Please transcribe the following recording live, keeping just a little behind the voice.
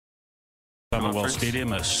Commonwealth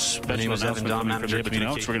Stadium, a special announcement coming from the Edmonton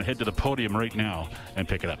Elks. We're going to head to the podium right now and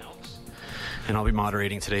pick it up. And I'll be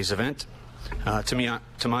moderating today's event. To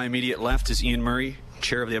my immediate left is Ian Murray,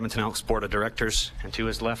 Chair of the Edmonton Elks Board of Directors, and to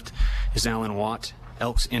his left is Alan Watt,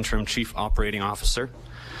 Elks Interim Chief Operating Officer.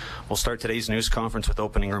 We'll start today's news conference with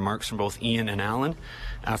opening remarks from both Ian and Alan.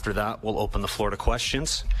 After that, we'll open the floor to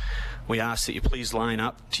questions. We ask that you please line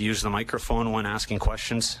up to use the microphone when asking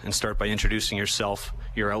questions and start by introducing yourself,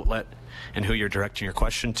 your outlet, and who you're directing your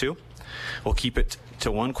question to. We'll keep it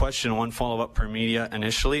to one question, one follow-up per media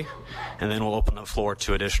initially, and then we'll open the floor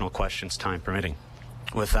to additional questions, time permitting.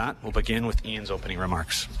 With that, we'll begin with Ian's opening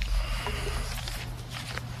remarks.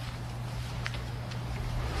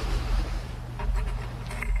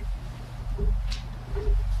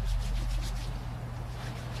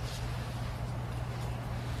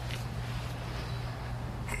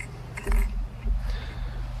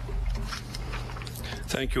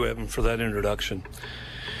 Thank you, Evan, for that introduction.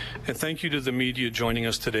 And thank you to the media joining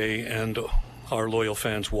us today and our loyal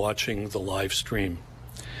fans watching the live stream.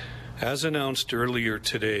 As announced earlier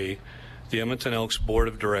today, the Edmonton Elks Board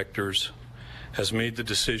of Directors has made the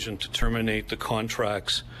decision to terminate the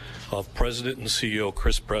contracts of President and CEO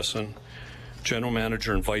Chris Bresson, General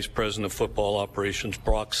Manager and Vice President of Football Operations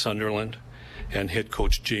Brock Sunderland, and Head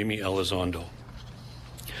Coach Jamie Elizondo.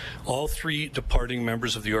 All three departing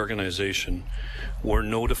members of the organization were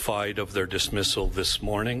notified of their dismissal this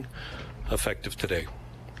morning, effective today.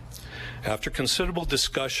 After considerable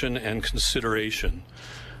discussion and consideration,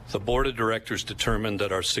 the Board of Directors determined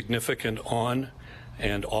that our significant on-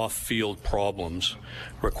 and off-field problems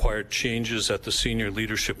required changes at the senior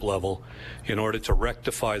leadership level in order to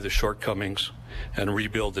rectify the shortcomings and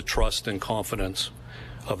rebuild the trust and confidence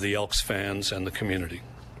of the Elks fans and the community.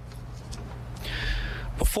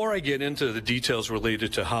 Before I get into the details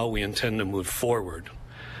related to how we intend to move forward,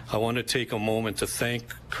 I want to take a moment to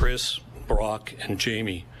thank Chris, Brock, and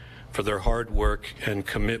Jamie for their hard work and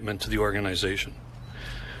commitment to the organization.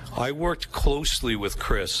 I worked closely with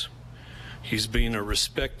Chris. He's been a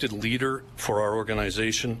respected leader for our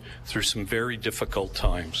organization through some very difficult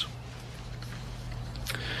times.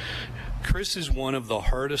 Chris is one of the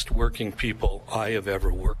hardest working people I have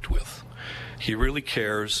ever worked with. He really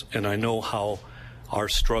cares, and I know how our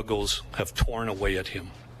struggles have torn away at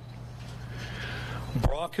him.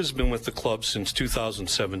 Brock has been with the club since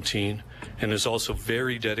 2017 and is also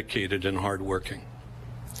very dedicated and hardworking.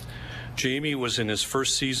 Jamie was in his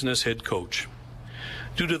first season as head coach.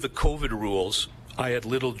 Due to the COVID rules, I had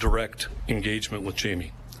little direct engagement with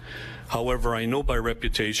Jamie. However, I know by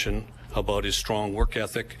reputation about his strong work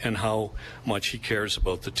ethic and how much he cares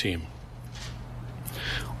about the team.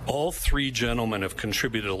 All three gentlemen have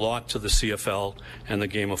contributed a lot to the CFL and the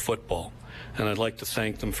game of football, and I'd like to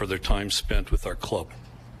thank them for their time spent with our club.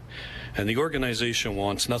 And the organization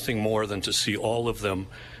wants nothing more than to see all of them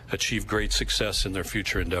achieve great success in their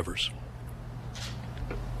future endeavors.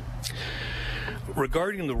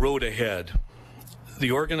 Regarding the road ahead,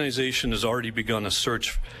 the organization has already begun a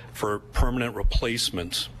search for permanent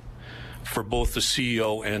replacements for both the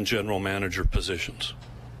CEO and general manager positions.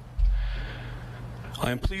 I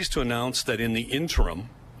am pleased to announce that in the interim,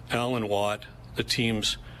 Alan Watt, the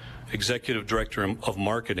team's Executive Director of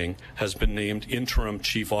Marketing, has been named Interim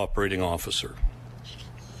Chief Operating Officer.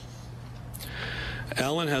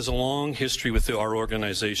 Alan has a long history with our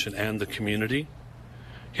organization and the community.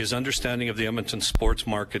 His understanding of the Edmonton sports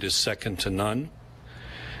market is second to none,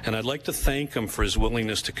 and I'd like to thank him for his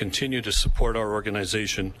willingness to continue to support our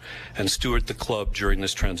organization and steward the club during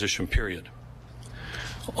this transition period.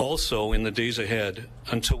 Also, in the days ahead,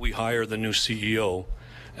 until we hire the new CEO,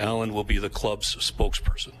 Alan will be the club's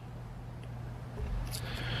spokesperson.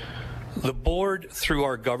 The board, through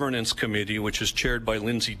our governance committee, which is chaired by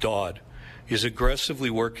Lindsay Dodd, is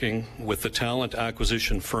aggressively working with the talent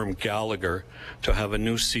acquisition firm Gallagher to have a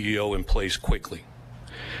new CEO in place quickly.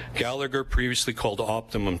 Gallagher, previously called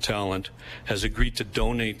Optimum Talent, has agreed to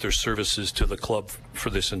donate their services to the club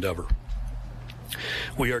for this endeavor.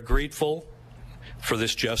 We are grateful for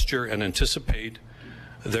this gesture and anticipate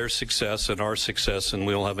their success and our success, and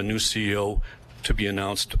we'll have a new CEO to be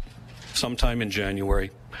announced sometime in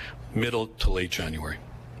January, middle to late January.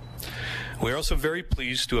 We are also very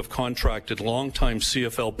pleased to have contracted longtime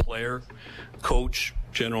CFL player, coach,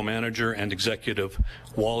 general manager, and executive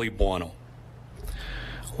Wally Buono.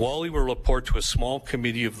 Wally will report to a small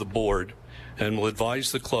committee of the board and will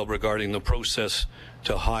advise the club regarding the process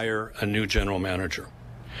to hire a new general manager.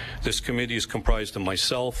 This committee is comprised of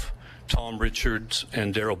myself, Tom Richards,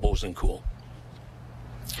 and Daryl Bosencool.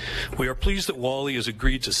 We are pleased that Wally has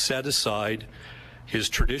agreed to set aside his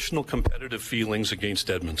traditional competitive feelings against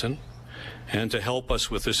Edmonton and to help us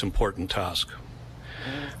with this important task.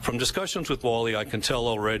 From discussions with Wally, I can tell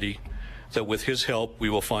already that with his help, we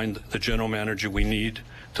will find the general manager we need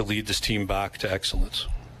to lead this team back to excellence.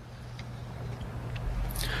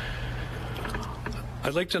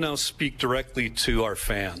 I'd like to now speak directly to our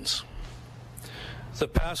fans. The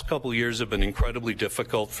past couple of years have been incredibly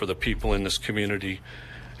difficult for the people in this community,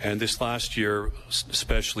 and this last year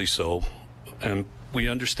especially so, and we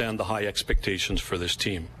understand the high expectations for this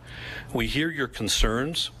team. We hear your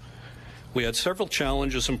concerns. We had several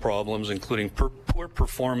challenges and problems, including poor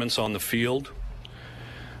performance on the field,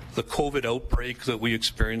 the COVID outbreak that we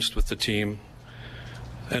experienced with the team,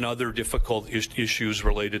 and other difficult issues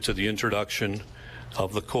related to the introduction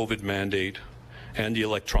of the COVID mandate and the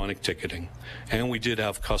electronic ticketing. And we did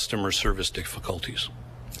have customer service difficulties.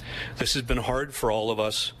 This has been hard for all of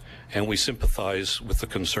us, and we sympathize with the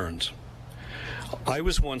concerns. I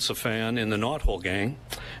was once a fan in the Knothole gang,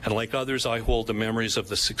 and like others, I hold the memories of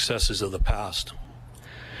the successes of the past.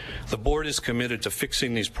 The board is committed to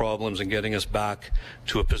fixing these problems and getting us back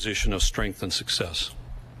to a position of strength and success.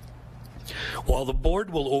 While the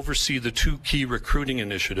board will oversee the two key recruiting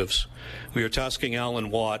initiatives, we are tasking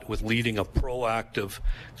Alan Watt with leading a proactive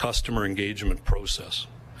customer engagement process.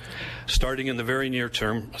 Starting in the very near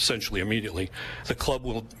term, essentially immediately, the club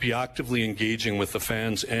will be actively engaging with the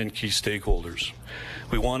fans and key stakeholders.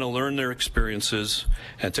 We want to learn their experiences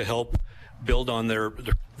and to help build on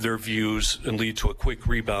their views and lead to a quick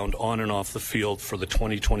rebound on and off the field for the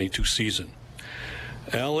 2022 season.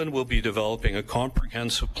 Alan will be developing a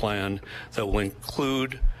comprehensive plan that will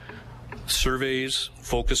include surveys,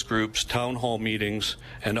 focus groups, town hall meetings,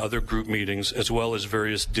 and other group meetings, as well as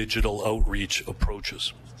various digital outreach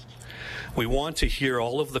approaches. We want to hear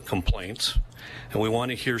all of the complaints, and we want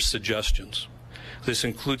to hear suggestions. This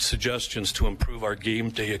includes suggestions to improve our game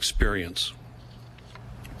day experience.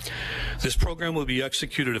 This program will be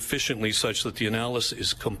executed efficiently such that the analysis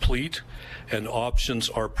is complete and options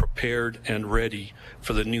are prepared and ready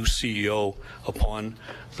for the new CEO upon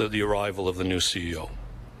the arrival of the new CEO.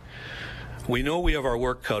 We know we have our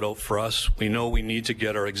work cut out for us. We know we need to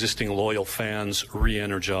get our existing loyal fans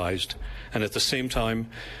re-energized, and at the same time,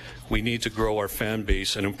 we need to grow our fan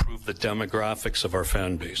base and improve the demographics of our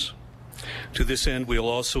fan base. To this end, we will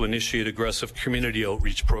also initiate aggressive community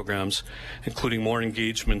outreach programs, including more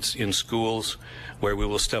engagements in schools, where we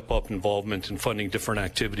will step up involvement in funding different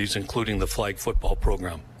activities, including the flag football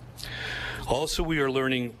program. Also, we are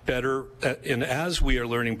learning better, and as we are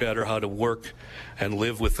learning better how to work and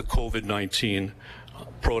live with the COVID-19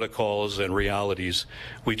 protocols and realities,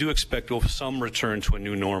 we do expect some return to a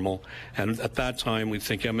new normal, and at that time we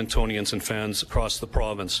think Edmontonians and fans across the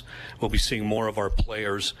province will be seeing more of our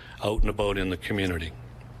players out and about in the community.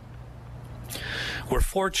 We're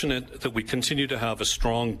fortunate that we continue to have a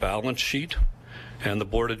strong balance sheet, and the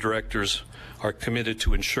board of directors are committed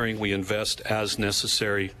to ensuring we invest as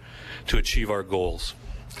necessary to achieve our goals.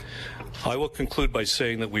 I will conclude by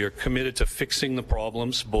saying that we are committed to fixing the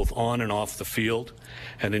problems both on and off the field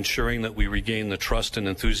and ensuring that we regain the trust and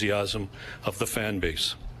enthusiasm of the fan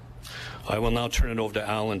base. I will now turn it over to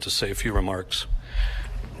Alan to say a few remarks.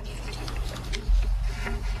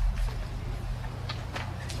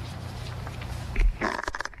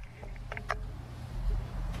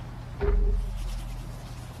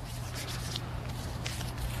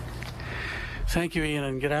 Thank you, Ian,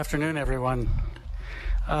 and good afternoon, everyone.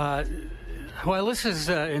 Well, this is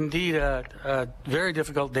indeed a very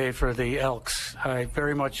difficult day for the Elks. I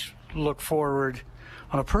very much look forward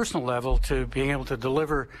on a personal level to being able to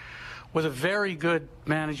deliver with a very good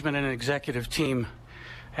management and executive team,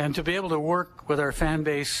 and to be able to work with our fan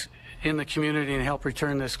base in the community and help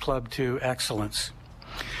return this club to excellence.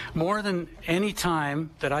 More than any time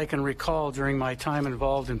that I can recall during my time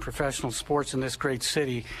involved in professional sports in this great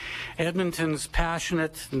city, Edmonton's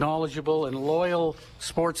passionate, knowledgeable, and loyal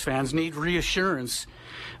sports fans need reassurance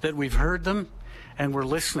that we've heard them and we're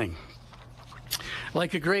listening.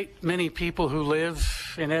 Like a great many people who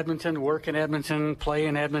live in Edmonton, work in Edmonton, play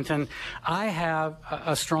in Edmonton, I have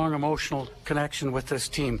a strong emotional connection with this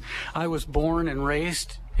team. I was born and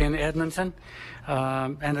raised in Edmonton.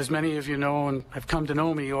 And as many of you know and have come to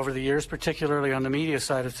know me over the years, particularly on the media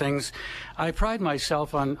side of things, I pride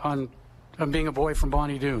myself on being a boy from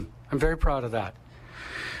Bonnie Doon. I'm very proud of that.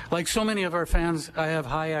 Like so many of our fans, I have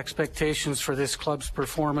high expectations for this club's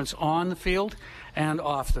performance on the field and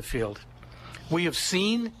off the field. We have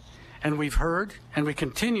seen and we've heard and we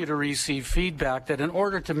continue to receive feedback that in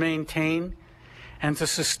order to maintain and to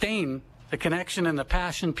sustain the connection and the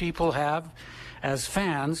passion people have as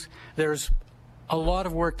fans, there's a lot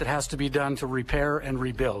of work that has to be done to repair and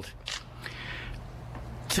rebuild.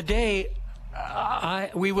 Today,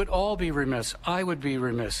 we would all be remiss, I would be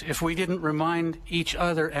remiss, if we didn't remind each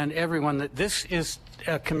other and everyone that this is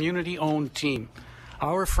a community-owned team.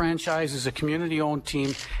 Our franchise is a community-owned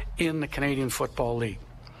team in the Canadian Football League.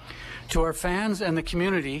 To our fans and the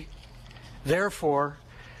community, therefore,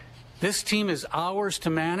 this team is ours to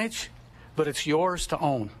manage, but it's yours to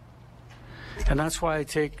own. And that's why I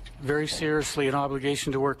take very seriously an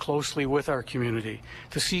obligation to work closely with our community,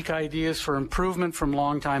 to seek ideas for improvement from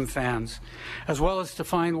longtime fans, as well as to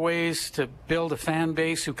find ways to build a fan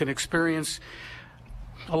base who can experience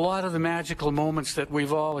a lot of the magical moments that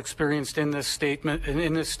we've all experienced in this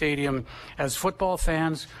stadium as football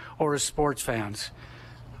fans or as sports fans.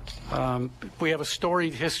 We have a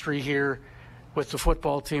storied history here with the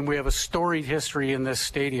football team. We have a storied history in this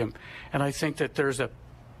stadium, and I think that there's a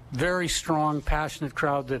very strong, passionate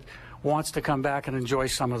crowd that wants to come back and enjoy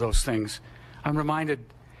some of those things. I'm reminded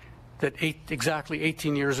that exactly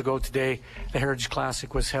 18 years ago today, the Heritage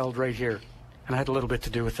Classic was held right here, and I had a little bit to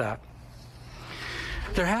do with that.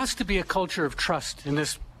 There has to be a culture of trust in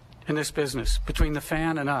this business between the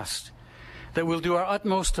fan and us, that we'll do our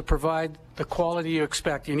utmost to provide the quality you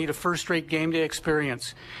expect. You need a first-rate game day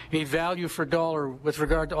experience. You need value for dollar with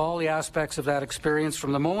regard to all the aspects of that experience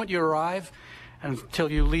from the moment you arrive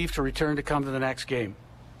until you leave to return to come to the next game.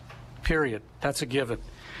 Period. That's a given.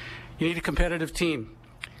 You need a competitive team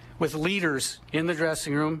with leaders in the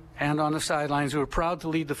dressing room and on the sidelines who are proud to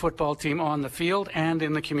lead the football team on the field and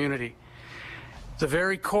in the community. The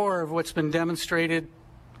very core of what's been demonstrated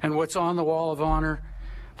and what's on the wall of honor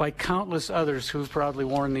by countless others who've proudly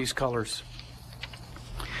worn these colors.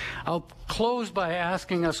 I'll close by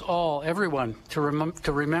asking us all, everyone, to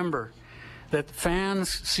remember that fans,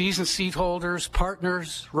 season seat holders,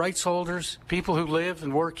 partners, rights holders, people who live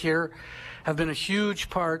and work here have been a huge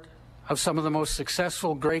part of some of the most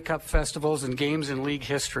successful Grey Cup festivals and games in league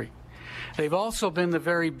history. They've also been the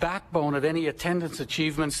very backbone of any attendance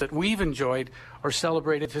achievements that we've enjoyed or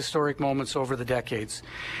celebrated historic moments over the decades.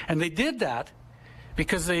 And they did that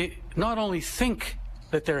because they not only think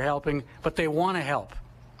that they're helping, but they want to help.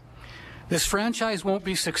 This franchise won't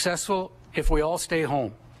be successful if we all stay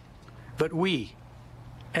home. But we,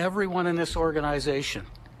 everyone in this organization,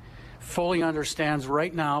 fully understands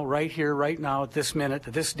right now, right here, right now, at this minute,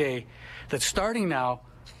 at this day, that starting now,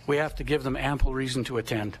 we have to give them ample reason to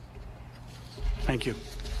attend. Thank you.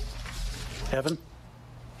 Evan?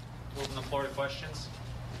 Open the floor to questions.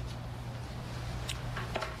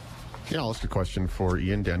 Yeah, I'll ask a question for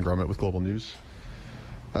Ian. Dan Grommet with Global News.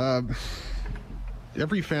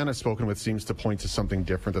 Every fan I've spoken with seems to point to something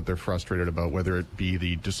different that they're frustrated about, whether it be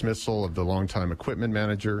the dismissal of the longtime equipment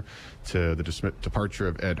manager to the departure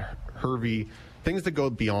of Ed Hervey, things that go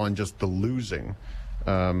beyond just the losing.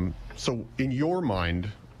 So in your mind,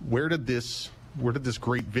 where did this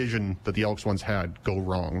great vision that the Elks once had go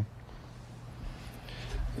wrong?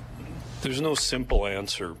 There's no simple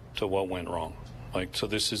answer to what went wrong. So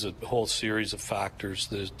this is a whole series of factors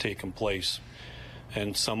that have taken place,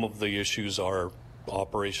 and some of the issues are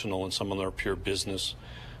operational and some of them are pure business.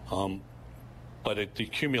 But the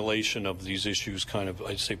accumulation of these issues kind of,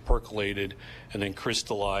 I'd say, percolated and then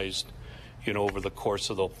crystallized, over the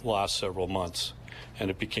course of the last several months,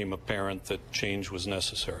 and it became apparent that change was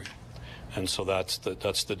necessary. And so that's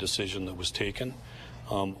the decision that was taken.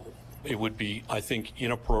 It would be, I think,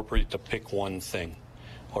 inappropriate to pick one thing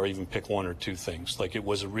or even pick one or two things. It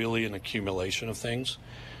was really an accumulation of things,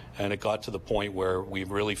 and it got to the point where we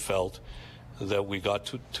really felt that we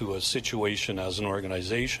got to a situation as an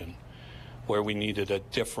organization where we needed a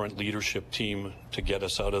different leadership team to get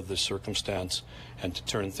us out of this circumstance and to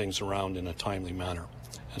turn things around in a timely manner.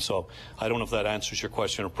 And so I don't know if that answers your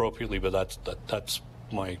question appropriately, but that's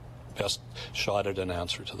my best shot at an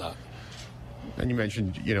answer to that. And you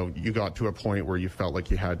mentioned, you got to a point where you felt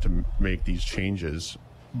like you had to make these changes,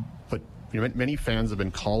 but many fans have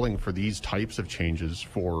been calling for these types of changes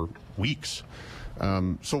for weeks.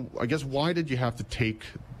 So I guess why did you have to take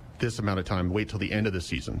this amount of time, wait till the end of the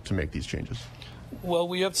season to make these changes? Well,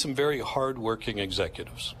 we have some very hard-working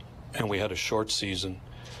executives, and we had a short season,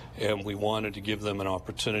 and we wanted to give them an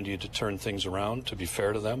opportunity to turn things around, to be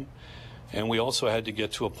fair to them. And we also had to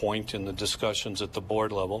get to a point in the discussions at the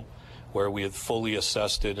board level where we had fully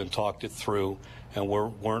assessed it and talked it through, and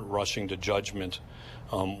weren't rushing to judgment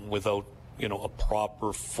without a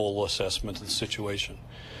proper, full assessment of the situation.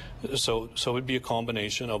 So it'd be a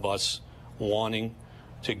combination of us wanting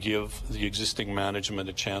to give the existing management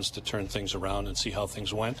a chance to turn things around and see how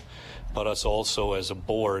things went, but us also as a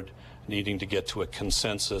board needing to get to a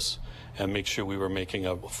consensus and make sure we were making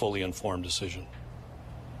a fully informed decision.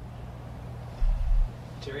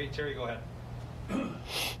 Terry, go ahead.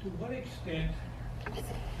 To what extent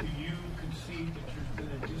do you concede that there's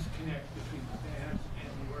been a disconnect between the fans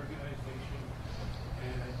and the organization,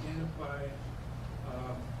 and identify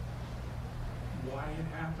why it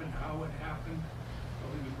happened, how it happened?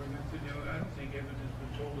 When you bring up the deal, I don't think Edmonton has been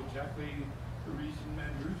told exactly the reason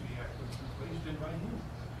Mandrusiak was replaced and by who.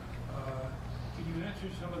 Can you answer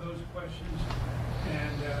some of those questions?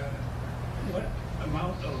 And what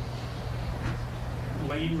amount of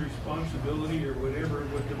blame, responsibility, or whatever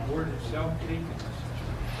would the board itself take in this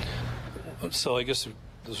situation? So I guess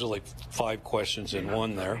those are like 5 questions in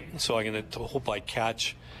one there. So I'm going to hope I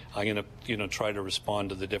catch. I'm going to try to respond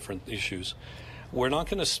to the different issues. We're not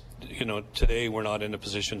going to, today we're not in a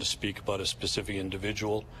position to speak about a specific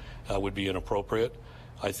individual. Would be inappropriate.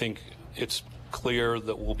 I think it's clear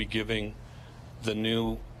that we'll be giving the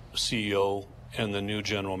new CEO and the new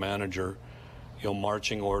general manager,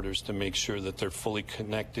 marching orders to make sure that they're fully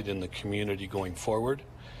connected in the community going forward,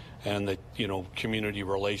 and that community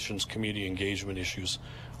relations, community engagement issues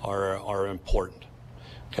are important.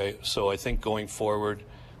 Okay, so I think going forward,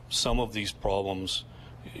 some of these problems,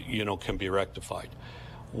 can be rectified.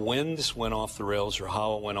 When this went off the rails or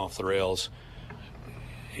how it went off the rails,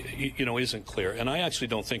 isn't clear. And I actually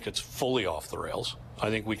don't think it's fully off the rails. I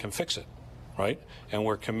think we can fix it, right? And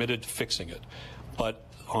we're committed to fixing it. But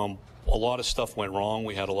a lot of stuff went wrong.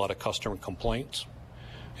 We had a lot of customer complaints,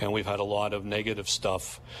 and we've had a lot of negative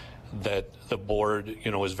stuff that the board,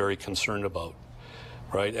 is very concerned about,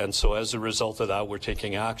 right? And so as a result of that, we're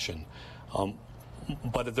taking action.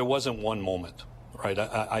 But there wasn't one moment, right?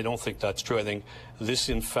 I don't think that's true. I think this,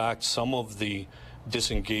 in fact, some of the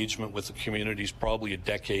disengagement with the community is probably a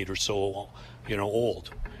decade or so,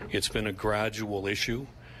 old. It's been a gradual issue.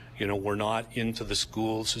 We're not into the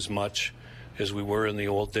schools as much as we were in the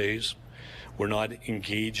old days. We're not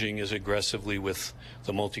engaging as aggressively with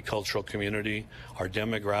the multicultural community. Our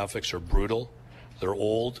demographics are brutal. They're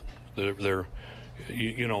old. They're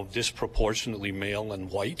disproportionately male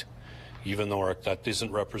and white, even though that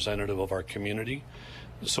isn't representative of our community.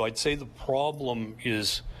 So I'd say the problem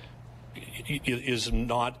is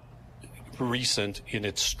not recent in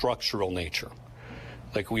its structural nature.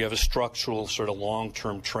 Like, we have a structural sort of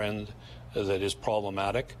long-term trend that is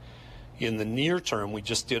problematic. In the near term, we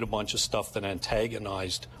just did a bunch of stuff that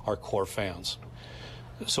antagonized our core fans.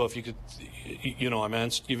 So if you could, I'm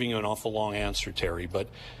giving you an awful long answer, Terry, but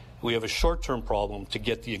we have a short-term problem to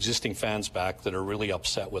get the existing fans back that are really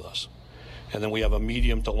upset with us. And then we have a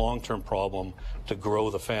medium to long-term problem to grow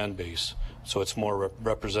the fan base so it's more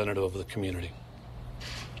representative of the community.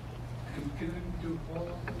 Can I do a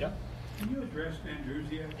follow-up? Yeah. Can you address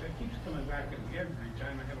Mandrusiak? That keeps coming back every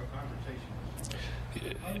time I have a conversation with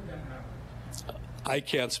him. How did that happen? I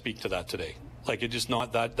can't speak to that today. Like, it is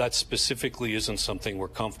not that specifically isn't something we're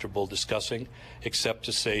comfortable discussing, except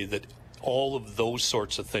to say that all of those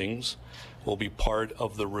sorts of things will be part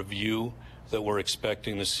of the review that we're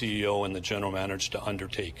expecting the CEO and the general manager to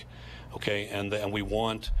undertake. Okay, and we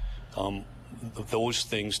want those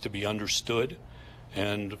things to be understood,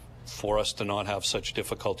 and for us to not have such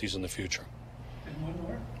difficulties in the future. And one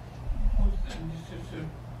more.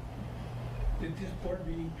 Did this board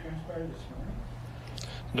meeting transpire this morning?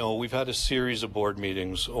 No, we've had a series of board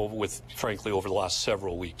meetings frankly, over the last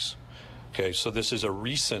several weeks. Okay, so this is a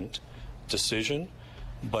recent decision,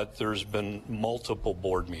 but there's been multiple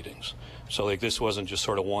board meetings. So like, this wasn't just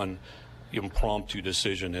sort of one impromptu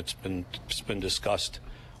decision. It's been discussed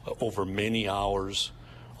over many hours,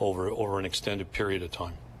 over an extended period of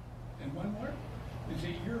time. And one more. Is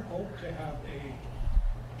it your hope to have a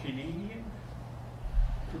Canadian,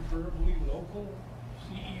 preferably local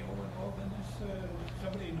CEO involved in this?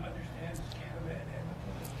 Somebody who understands Canada and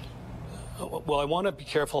Edmonton? Well, I want to be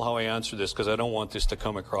careful how I answer this, because I don't want this to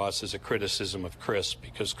come across as a criticism of Chris,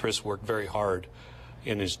 because Chris worked very hard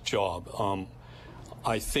in his job.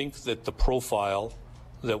 I think that the profile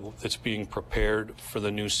that's being prepared for the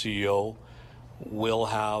new CEO will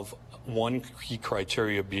have one key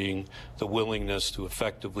criteria being the willingness to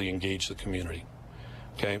effectively engage the community.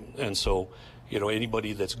 Okay, and so,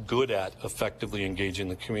 anybody that's good at effectively engaging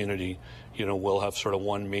the community, will have sort of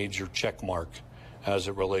one major check mark as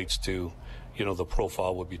it relates to, the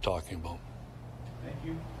profile we'll be talking about. Thank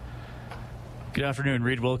you. Good afternoon,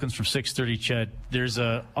 Reed Wilkins from 630 CHED. There's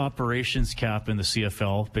a operations cap in the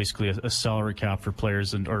CFL, basically a salary cap for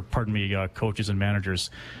players coaches and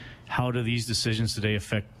managers. How do these decisions today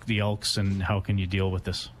affect the Elks, and how can you deal with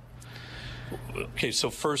this? Okay,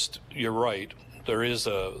 so first, you're right. There is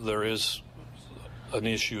an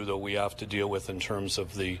issue that we have to deal with in terms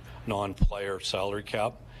of the non-player salary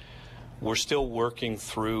cap. We're still working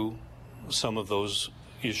through some of those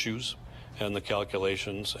issues, and the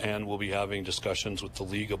calculations, and we'll be having discussions with the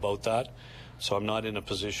league about that. So I'm not in a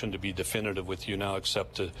position to be definitive with you now,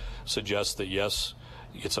 except to suggest that yes,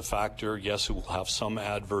 it's a factor. Yes, it will have some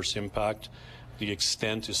adverse impact. The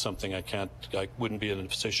extent is something I wouldn't be in a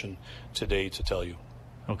position today to tell you.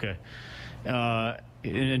 Okay.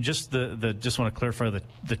 And just just want to clarify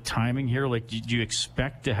the timing here. Like, do you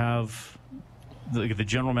expect to have the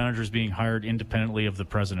general managers being hired independently of the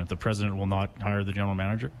president? The president will not hire the general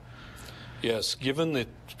manager? Yes. Given the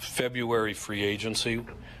February free agency,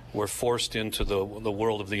 we're forced into the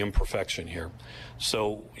world of the imperfection here.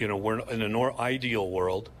 So, we're in an ideal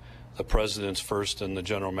world, the president's first and the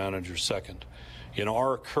general manager's second. In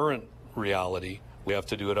our current reality, we have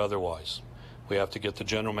to do it otherwise. We have to get the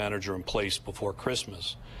general manager in place before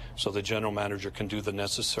Christmas so the general manager can do the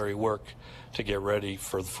necessary work to get ready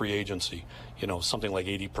for the free agency. Something like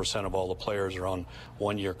 80% of all the players are on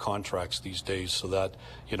one-year contracts these days, so that,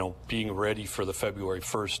 being ready for the February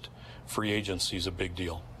 1st free agency is a big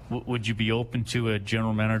deal. Would you be open to a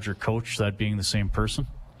general manager coach, that being the same person?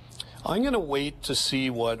 I'm going to wait to see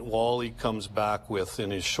what Wally comes back with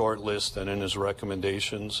in his short list and in his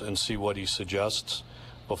recommendations and see what he suggests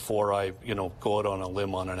before I, go out on a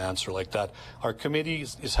limb on an answer like that. Our committee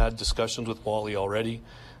has had discussions with Wally already,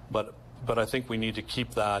 but I think we need to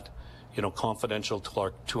keep that, confidential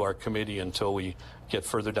to our committee until we get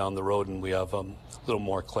further down the road and we have a little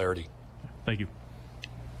more clarity. Thank you.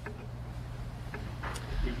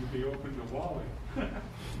 We would be open to Wally.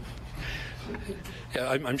 Yeah,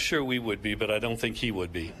 I'm sure we would be, but I don't think he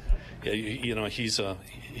would be.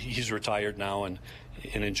 He's retired now and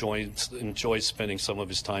enjoys spending some of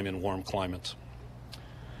his time in warm climates.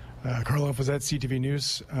 Karloff was at CTV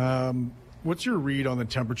News. What's your read on the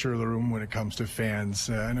temperature of the room when it comes to fans?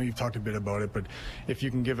 I know you've talked a bit about it, but if you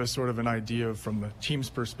can give us sort of an idea from the team's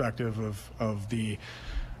perspective of the,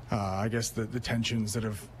 I guess, the tensions that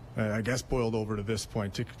have, boiled over to this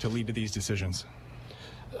point to lead to these decisions.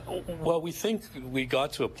 Well, we think we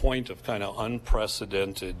got to a point of kind of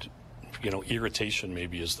unprecedented, irritation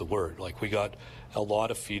maybe is the word. Like, we got a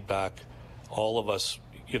lot of feedback, all of us,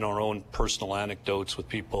 our own personal anecdotes with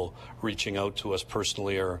people reaching out to us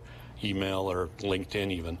personally or email or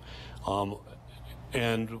LinkedIn even.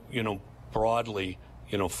 And, broadly,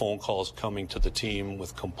 phone calls coming to the team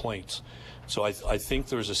with complaints. So I think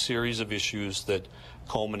there's a series of issues that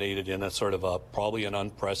culminated in a sort of probably an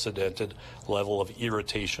unprecedented level of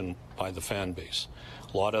irritation by the fan base.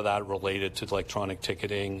 A lot of that related to electronic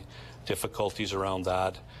ticketing, difficulties around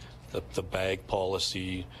that, the bag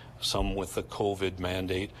policy, some with the COVID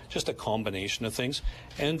mandate, just a combination of things.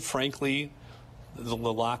 And frankly, the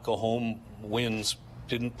lack of home wins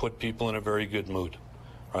didn't put people in a very good mood,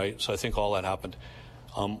 right? So I think all that happened.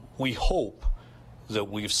 We hope that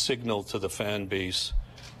we've signaled to the fan base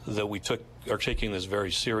that we are taking this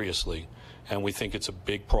very seriously, and we think it's a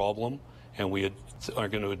big problem, and we are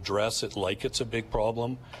going to address it like it's a big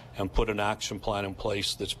problem and put an action plan in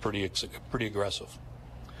place that's pretty aggressive.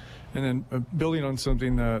 And then building on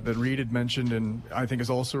something that Reed had mentioned, and I think is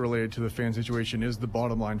also related to the fan situation, is the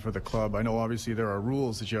bottom line for the club. I know obviously there are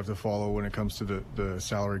rules that you have to follow when it comes to the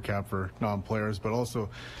salary cap for non-players, but also,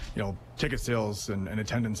 ticket sales and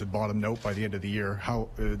attendance had bottomed out by the end of the year.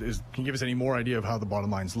 Can you give us any more idea of how the bottom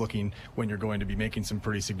line's looking when you're going to be making some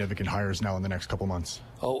pretty significant hires now in the next couple months?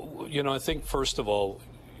 Oh, I think first of all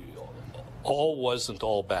wasn't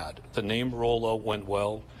all bad. The name rollout went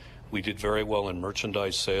well. We did very well in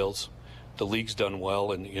merchandise sales. The league's done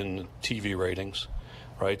well in TV ratings,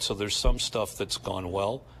 right? So there's some stuff that's gone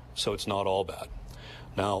well, so it's not all bad.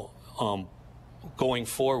 Now, going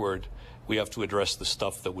forward, we have to address the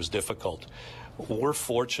stuff that was difficult. We're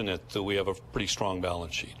fortunate that we have a pretty strong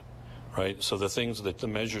balance sheet, right? So the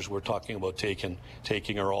measures we're talking about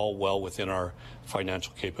taking are all well within our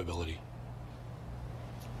financial capability.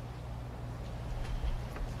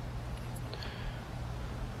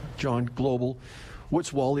 John, Global,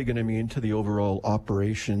 what's Wally going to mean to the overall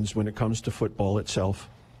operations when it comes to football itself?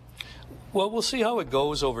 Well, we'll see how it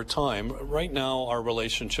goes over time. Right now, our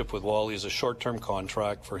relationship with Wally is a short-term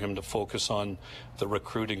contract for him to focus on the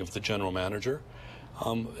recruiting of the general manager.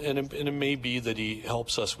 And it may be that he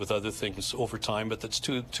helps us with other things over time, but that's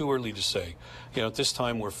too early to say. At this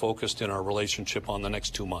time, we're focused in our relationship on the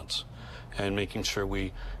next 2 months and making sure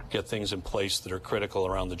we get things in place that are critical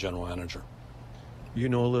around the general manager. You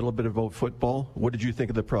know a little bit about football. What did you think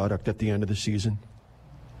of the product at the end of the season?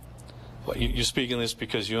 Well, you're speaking this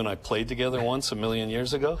because you and I played together once a million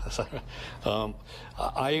years ago.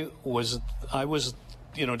 I was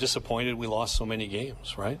disappointed we lost so many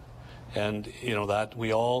games, right? And that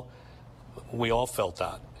we all felt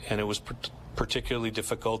that, and it was particularly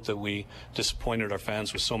difficult that we disappointed our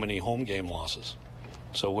fans with so many home game losses.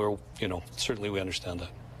 So we're, certainly we understand that.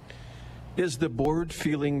 Is the board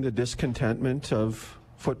feeling the discontentment of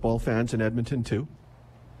football fans in Edmonton too?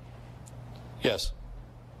 Yes.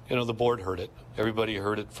 The board heard it. Everybody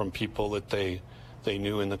heard it from people that they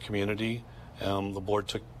knew in the community. The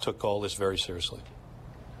board took all this very seriously.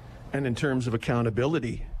 And in terms of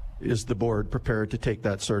accountability, is the board prepared to take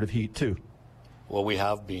that sort of heat too? Well, we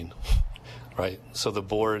have been, right? So the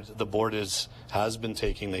board has been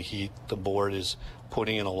taking the heat. The board is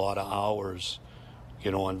putting in a lot of hours,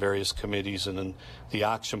 on various committees, and then the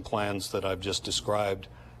action plans that I've just described,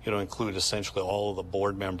 include essentially all of the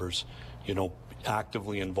board members,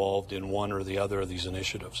 actively involved in one or the other of these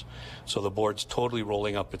initiatives. So the board's totally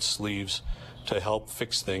rolling up its sleeves to help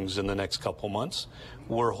fix things in the next couple months.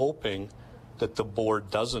 We're hoping that the board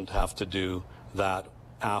doesn't have to do that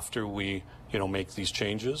after we, make these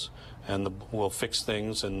changes, and we'll fix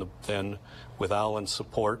things, and then with Alan's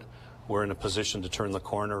support, we're in a position to turn the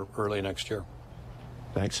corner early next year.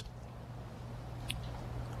 Thanks.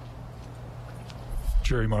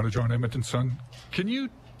 Jerry Monajon, Edmonton Sun. Can you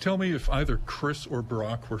tell me if either Chris or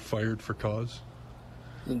Brock were fired for cause?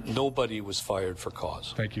 Nobody was fired for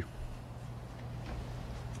cause. Thank you.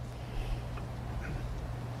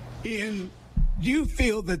 Ian, do you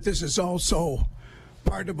feel that this is also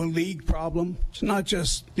part of a league problem? It's not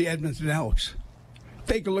just the Edmonton Elks.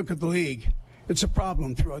 Take a look at the league. It's a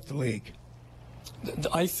problem throughout the league.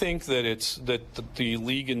 I think that the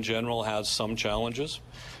league in general has some challenges,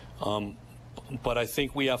 but I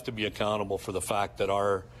think we have to be accountable for the fact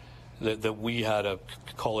that that we had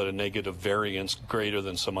call it a negative variance greater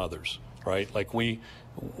than some others, right? Like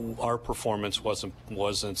our performance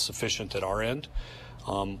wasn't sufficient at our end,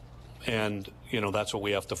 and that's what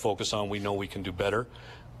we have to focus on. We know we can do better,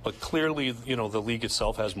 but clearly the league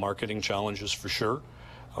itself has marketing challenges for sure.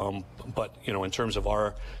 But in terms of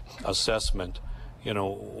our assessment,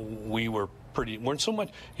 we weren't so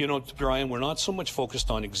much, Brian, we're not so much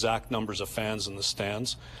focused on exact numbers of fans in the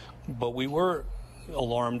stands, but we were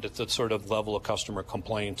alarmed at the sort of level of customer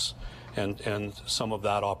complaints and some of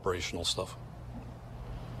that operational stuff.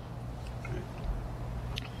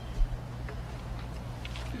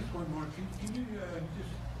 Just one more. Can you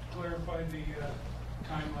just clarify the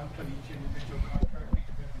time left on each individual contract that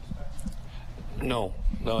you've been No.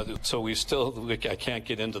 So I can't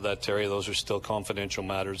get into that, Terry. Those are still confidential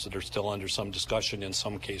matters that are still under some discussion in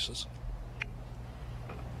some cases.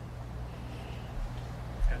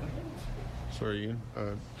 Sorry, Ian.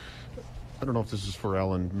 I don't know if this is for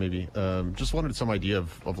Alan, maybe. Just wanted some idea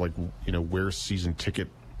of like, where season ticket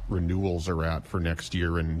renewals are at for next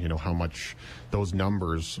year, and, how much those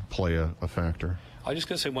numbers play a factor. I'm just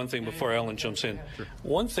going to say one thing before Alan jumps in. Sure.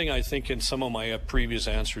 One thing I think in some of my previous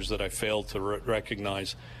answers that I failed to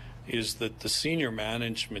recognize is that the senior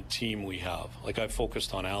management team we have, like I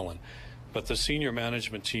focused on Alan, but the senior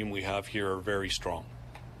management team we have here are very strong.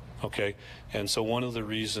 Okay? And so one of the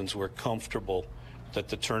reasons we're comfortable that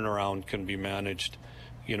the turnaround can be managed,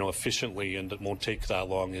 efficiently, and it won't take that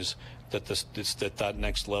long, is that that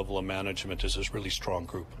next level of management is this really strong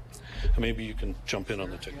group. And maybe you can jump in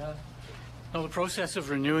on the ticket. Yeah. No, the process of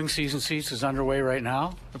renewing season seats is underway right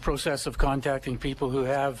now. The process of contacting people who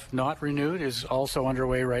have not renewed is also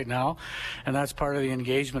underway right now. And that's part of the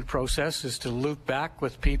engagement process, is to loop back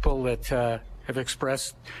with people that have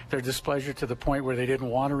expressed their displeasure to the point where they didn't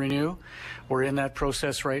want to renew. We're in that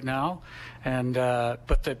process right now. And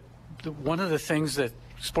but one of the things that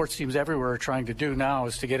sports teams everywhere are trying to do now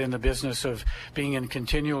is to get in the business of being in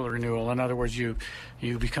continual renewal. In other words, you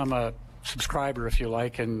become a subscriber, if you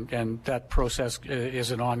like, and that process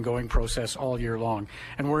is an ongoing process all year long,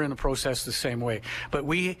 and we're in the process the same way. But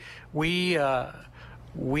we would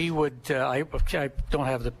I don't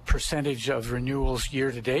have the percentage of renewals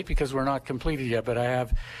year to date because we're not completed yet, but I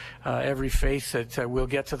have every faith that we'll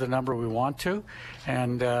get to the number we want to,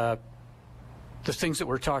 and the things that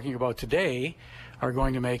we're talking about today are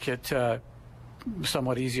going to make it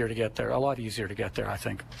somewhat easier to get there, a lot easier to get there, I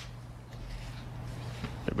think.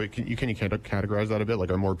 But can you categorize that a bit?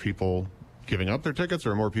 Like, are more people giving up their tickets,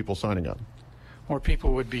 or are more people signing up? More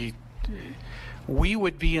people would be. We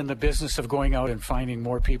would be in the business of going out and finding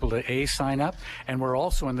more people to sign up, and we're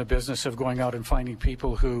also in the business of going out and finding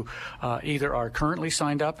people who either are currently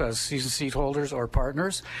signed up as season seat holders or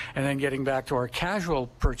partners, and then getting back to our casual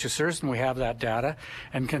purchasers, and we have that data,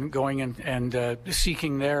 and going in and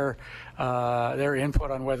seeking their input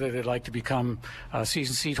on whether they'd like to become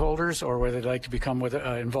season seat holders, or whether they'd like to become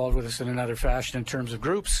involved with us in another fashion in terms of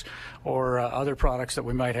groups or other products that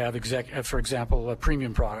we might have, for example,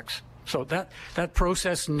 premium products. So that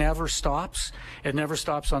process never stops. It never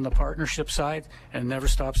stops on the partnership side, and never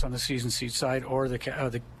stops on the season seat side, or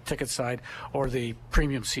the ticket side, or the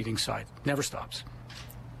premium seating side. Never stops.